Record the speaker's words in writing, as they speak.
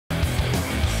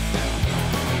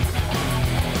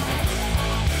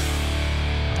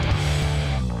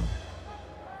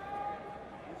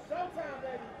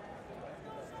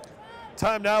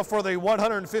Time now for the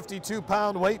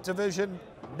 152-pound weight division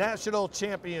national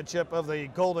championship of the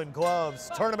Golden Gloves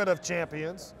Tournament of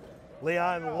Champions.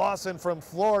 Leon Lawson from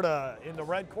Florida in the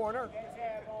red corner.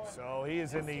 So he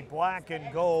is in the black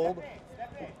and gold.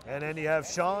 And then you have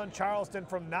Sean Charleston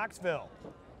from Knoxville,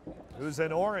 who's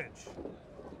in orange.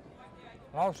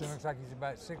 Lawson looks like he's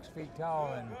about 6 feet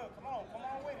tall,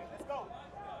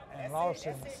 and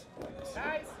Lawson's,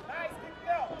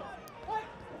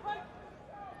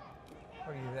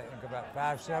 what do you think, about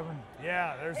 5'7"?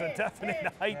 Yeah, there's a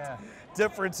definite height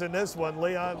difference in this one.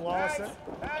 Leon Lawson.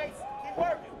 Nice. Keep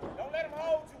working. Don't let him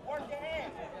hold you. Work your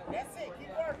hands. That's it. Keep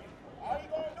working. All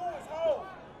you're going to do is hold.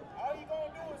 All you're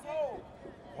going to do is hold.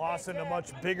 Lawson, a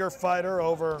much bigger fighter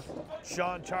over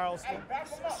Sean Charleston. Hey, back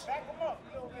him up. Back him up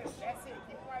a little bit. That's it.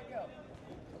 Keep him right there.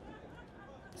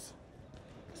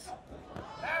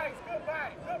 Nice. Good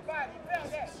body. Good body. You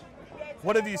felt that.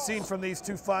 What have you seen from these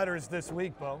two fighters this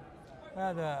week, Bo?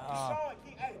 Well,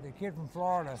 the kid from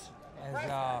Florida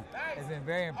has been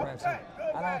very impressive.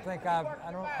 I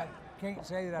can't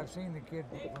say that I've seen the kid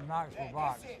from Knoxville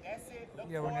box.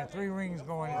 You know, when there are 3 rings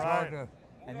going, it's hard to,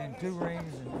 and then 2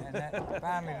 rings, and that,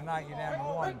 finally tonight you're down to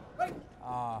 1.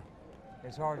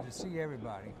 It's hard to see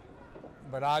everybody,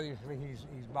 but obviously he's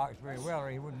boxed very well, or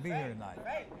he wouldn't be here tonight.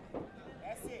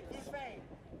 That's it. Keep fading.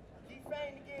 Keep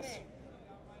fading to get in.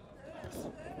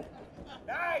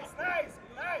 Nice, nice,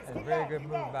 nice. That's a very good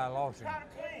move by Lawson.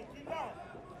 Keep going.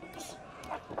 Keep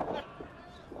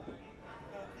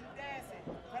dancing.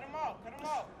 Cut him off. Cut him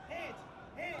off.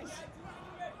 Hinge.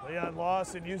 Leon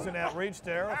Lawson using that reach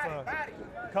there with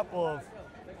a couple of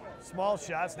small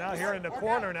shots. Now here in the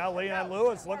corner now, Leon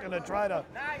Lewis looking to try to,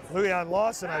 Leon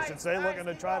Lawson I should say, looking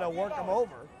to try to work him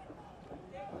over.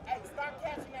 Hey, start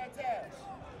catching that jab.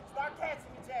 Start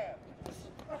catching the jab.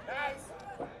 Nice.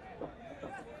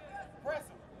 Press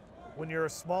him. When you're a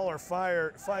smaller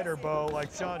fighter, Bo,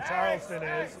 like Sean Charleston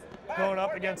is, going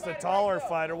up against a taller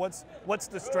fighter, what's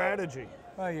the strategy?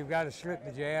 Well, you've got to slip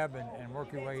the jab and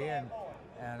work your way in,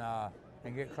 and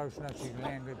get close enough so you can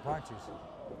land good punches,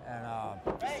 and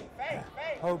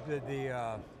hope that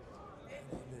the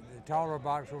taller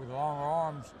boxer with the longer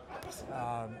arms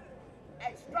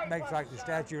makes like the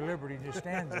Statue of Liberty, just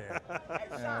stands there,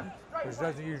 which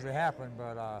doesn't usually happen.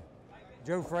 But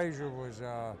Joe Frazier was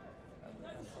a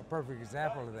perfect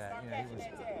example of that. You know,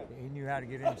 he knew how to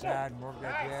get inside and work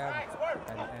that jab,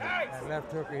 and that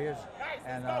left hook of his,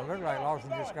 and looked like Lawson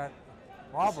just got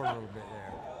wobbled a little bit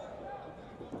there.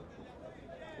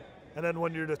 And then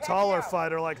when you're the taller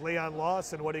fighter like Leon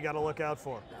Lawson, what do you got to look out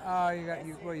for? You got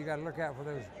to look out for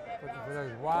those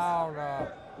wild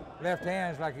left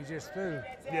hands like he just threw,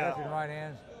 left and right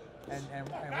hands, and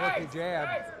work your jab.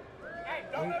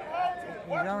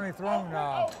 He's only thrown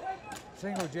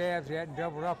single jabs. He hadn't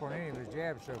doubled up on any of his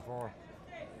jabs so far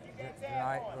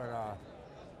tonight, but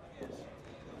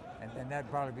and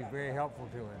that'd probably be very helpful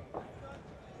to him.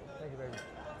 Thank you, baby.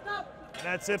 And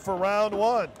that's it for round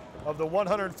 1 of the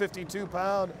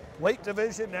 152-pound weight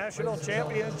division national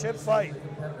championship fight.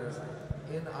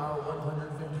 In our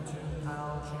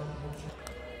 152-pound championship.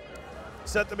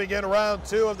 Set to begin round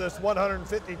 2 of this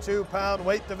 152-pound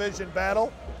weight division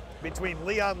battle between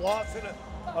Leon Lawson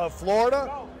of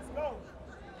Florida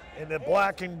in the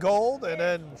black and gold, and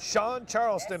then Sean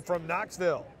Charleston from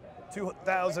Knoxville.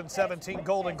 2017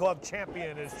 Golden Glove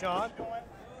champion is Sean.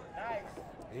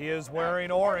 He is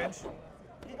wearing orange.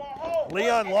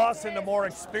 Leon Lawson, the more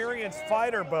experienced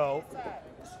fighter, Bo.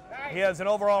 He has an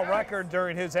overall record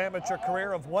during his amateur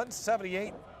career of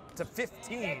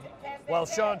 178-15, while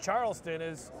Sean Charleston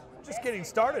is just getting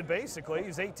started, basically.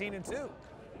 He's 18-2.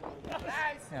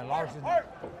 Yeah, Lawson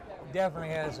definitely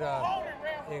has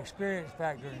the experience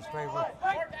factor in his favor.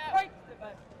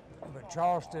 But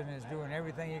Charleston is doing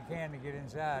everything he can to get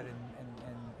inside and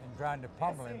trying to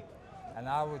pummel him. And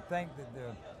I would think that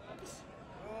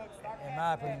in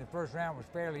my opinion, the first round was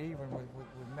fairly even with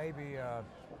maybe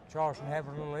Charleston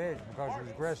having a little edge because of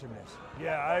his aggressiveness.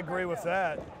 Yeah, I agree with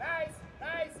that. Nice.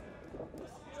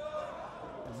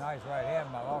 A nice right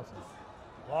hand by Lawson.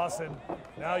 Lawson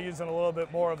now using a little bit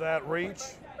more of that reach.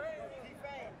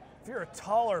 If you're a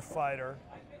taller fighter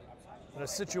in a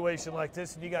situation like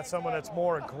this and you got someone that's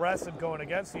more aggressive going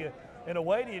against you, in a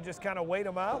way, do you just kind of wait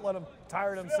them out, let them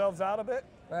tire themselves out a bit?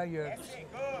 Well, you're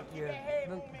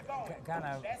kind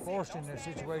of forced into a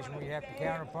situation where you have to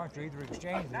counter punch or either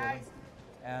exchange with them,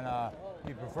 and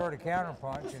you prefer to counter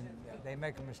punch, and they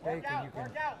make a mistake, and you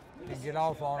can get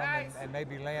off on them and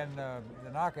maybe land the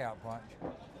knockout punch.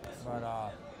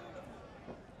 But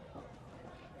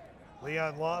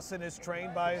Leon Lawson is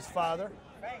trained by his father,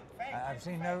 I've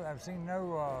seen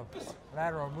no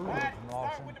lateral movement from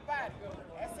Lawson.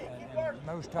 And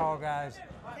most tall guys,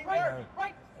 you know,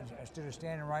 instead of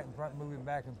standing right in front, moving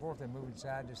back and forth, they're moving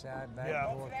side to side, back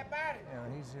and forth. You know,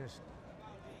 and he's just,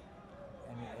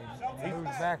 and he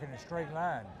moves back in a straight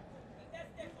line.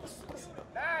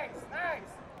 Nice, nice.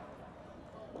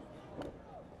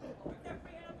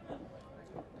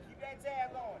 Keep that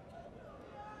jab going.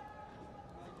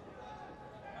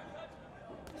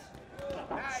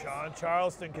 Nice. Sean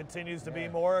Charleston continues to be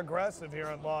more aggressive here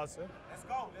on Lawson. Let's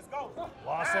go, let's go.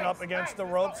 Lawson Nice, up against nice. the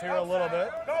ropes here a little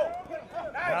bit. Go.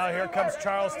 Nice. Now here comes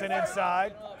Charleston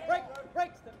inside.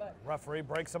 Breaks the butt. Referee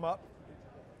breaks him up.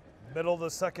 Middle of the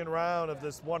second round of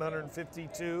this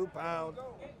 152-pound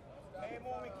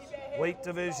weight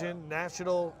division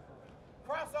national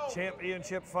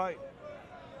championship fight.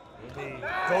 The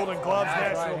Golden Gloves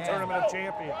National Tournament of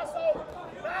Champions.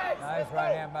 Nice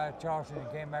right hand by Charleston.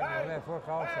 He came back with a left hook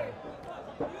also.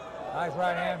 Nice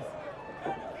right hand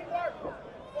Keep working.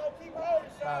 Go, keep holding,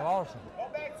 by Sean. Lawson. Go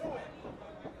back to it.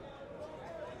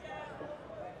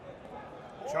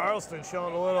 Charleston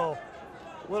showing a little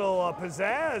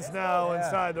pizzazz now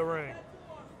inside the ring.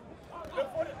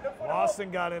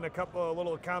 Lawson got in a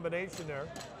little combination there.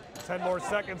 10 more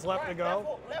seconds left to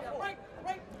go.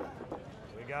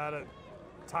 We got it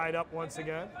tied up once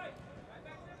again.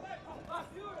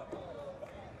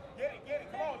 Get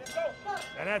it, come on, let's go.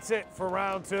 And that's it for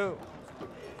round two.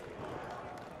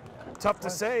 Tough to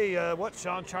say,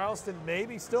 Sean Charleston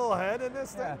maybe still ahead in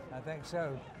this thing? Yeah, I think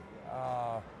so.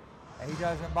 And he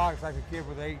doesn't box like a kid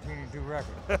with an 18-2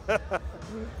 record.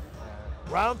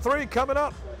 Round three coming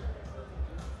up.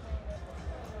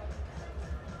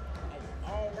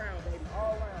 All round, baby,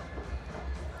 all round.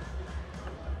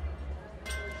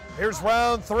 Here's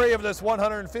round three of this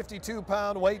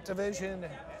 152-pound weight division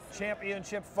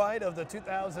championship fight of the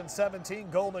 2017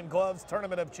 Golden Gloves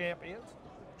Tournament of Champions.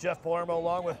 Jeff Palermo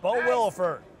along with Bo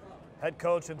Williford, head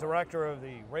coach and director of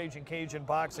the Raging Cajun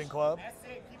Boxing Club.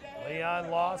 Leon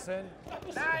Lawson,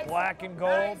 black and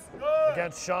gold,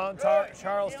 against Sean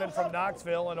Charleston from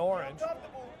Knoxville in orange.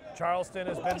 Charleston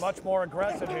has been much more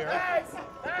aggressive here.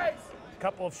 A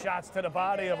couple of shots to the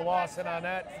body of Lawson on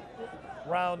that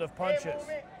round of punches.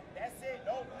 That's it,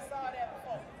 no, we saw that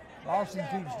before. Lawson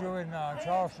keeps doing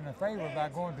Charleston a favor by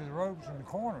going to the ropes and the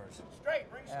corners Straight,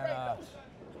 bring straight and up.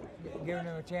 giving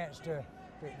him a chance to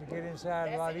get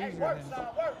inside a lot easier Work,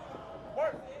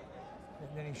 work.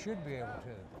 than he should be able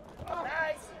to.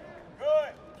 Nice,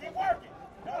 good. Keep working.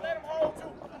 Don't let him hold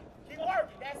you. Keep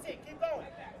working. That's it. Keep going.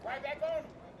 Right back on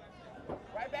him.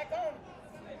 Right back on him.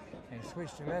 And he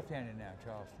switched to left-handed now,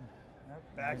 Charleston.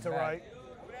 Yep, Back he's to right.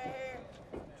 Move that head.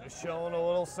 Just showing a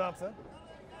little something.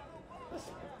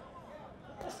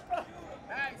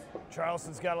 Nice.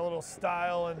 Charleston's got a little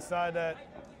style inside that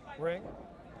ring.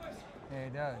 Yeah, he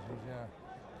does.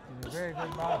 He's a very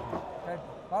good boxer.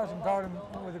 Lawson caught him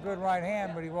with a good right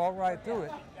hand, but he walked right through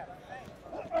it.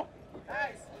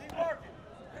 Nice. Keep working.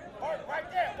 Work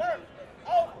right there. Work.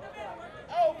 Over.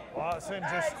 Over. Lawson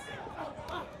just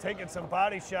taking some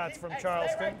body shots from Hey,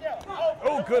 Charleston. stay right there. Over.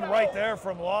 Oh, good right there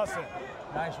from Lawson.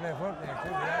 Nice left hook there, too.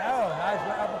 Oh, nice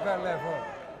uppercut left hook.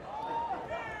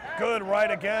 Good right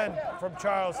again from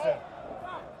Charleston.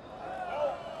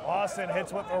 Lawson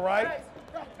hits with the right.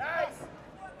 Nice.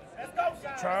 Let's go,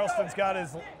 Sean. Charleston's got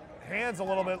his hands a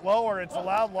little bit lower. It's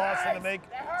allowed Lawson to make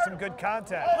some good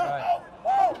contact. Right.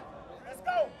 Whoa. Let's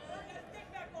go.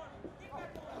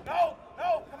 No,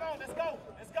 come on, let's go.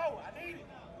 Let's go. I need it.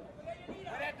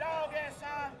 Where that dog at,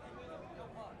 Sean?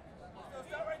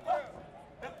 Stop right there.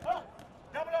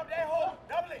 Double up that hook.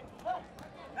 Double it.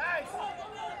 Nice.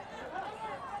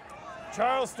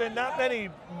 Charleston, not many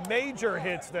major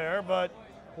hits there, but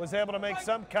was able to make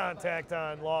some contact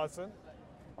on Lawson.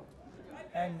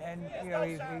 And you know,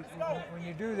 when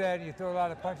you do that, you throw a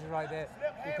lot of punches like that,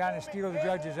 you kind of steal the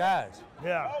judge's eyes.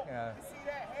 Yeah. Yeah. See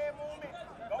that head movement?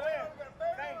 Go in.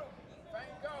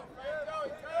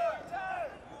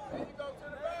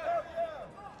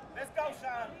 Let's go,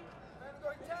 Sean.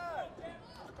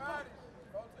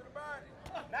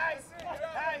 Nice.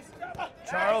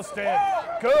 Charleston,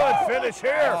 good finish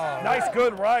here. Nice,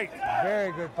 good right.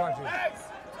 Very good punches Nice.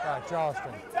 by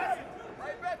Charleston.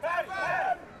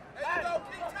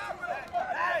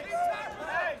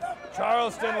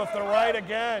 Charleston with the right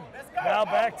again. Now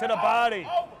back to the body.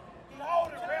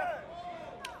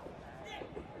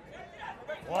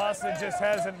 Lawson just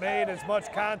hasn't made as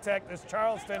much contact as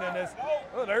Charleston in this.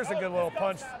 Oh, there's a good little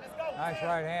punch. Nice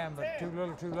right hand, but too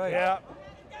little, too late. Yeah,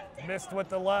 missed with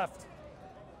the left.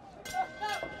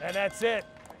 And that's it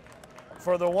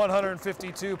for the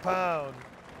 152-pound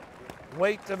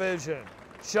weight division.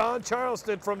 Sean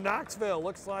Charleston from Knoxville.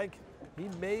 Looks like he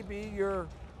may be your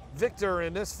victor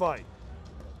in this fight.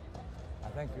 I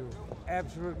think you're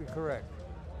absolutely correct.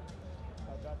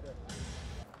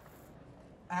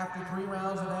 After 3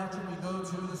 rounds of action, we go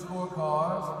to the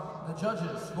scorecards. The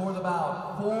judges score the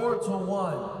bout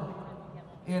 4-1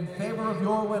 in favor of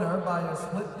your winner by a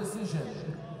split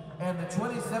decision, and the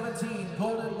 2017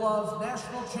 Golden Gloves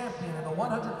National Champion in the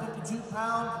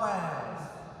 152-pound class.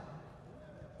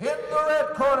 In the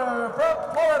red corner from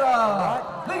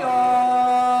Florida,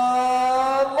 Leon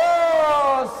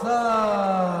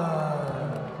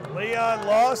Lawson. Leon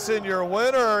Lawson, your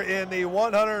winner in the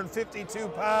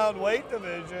 152-pound weight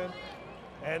division.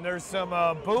 And there's some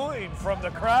booing from the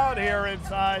crowd here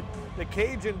inside the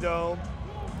Cajun Dome.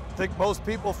 I think most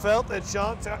people felt that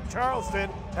Sean Charleston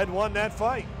had won that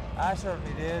fight. I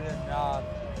certainly did, and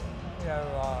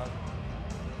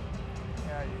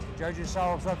judges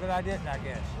saw something I didn't, I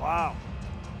guess. Wow.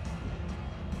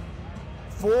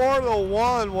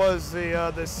 4-1 was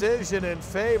the decision in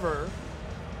favor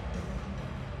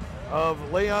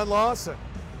of Leon Lawson.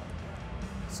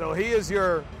 So he is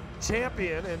your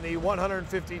champion in the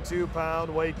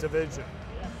 152-pound weight division.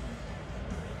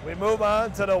 We move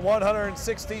on to the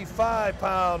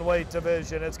 165-pound weight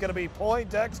division. It's going to be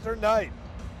Poindexter Knight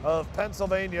of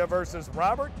Pennsylvania versus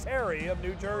Robert Terry of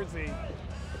New Jersey.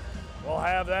 We'll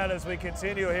have that as we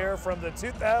continue here from the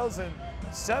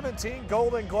 2017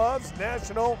 Golden Gloves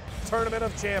National Tournament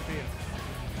of Champions.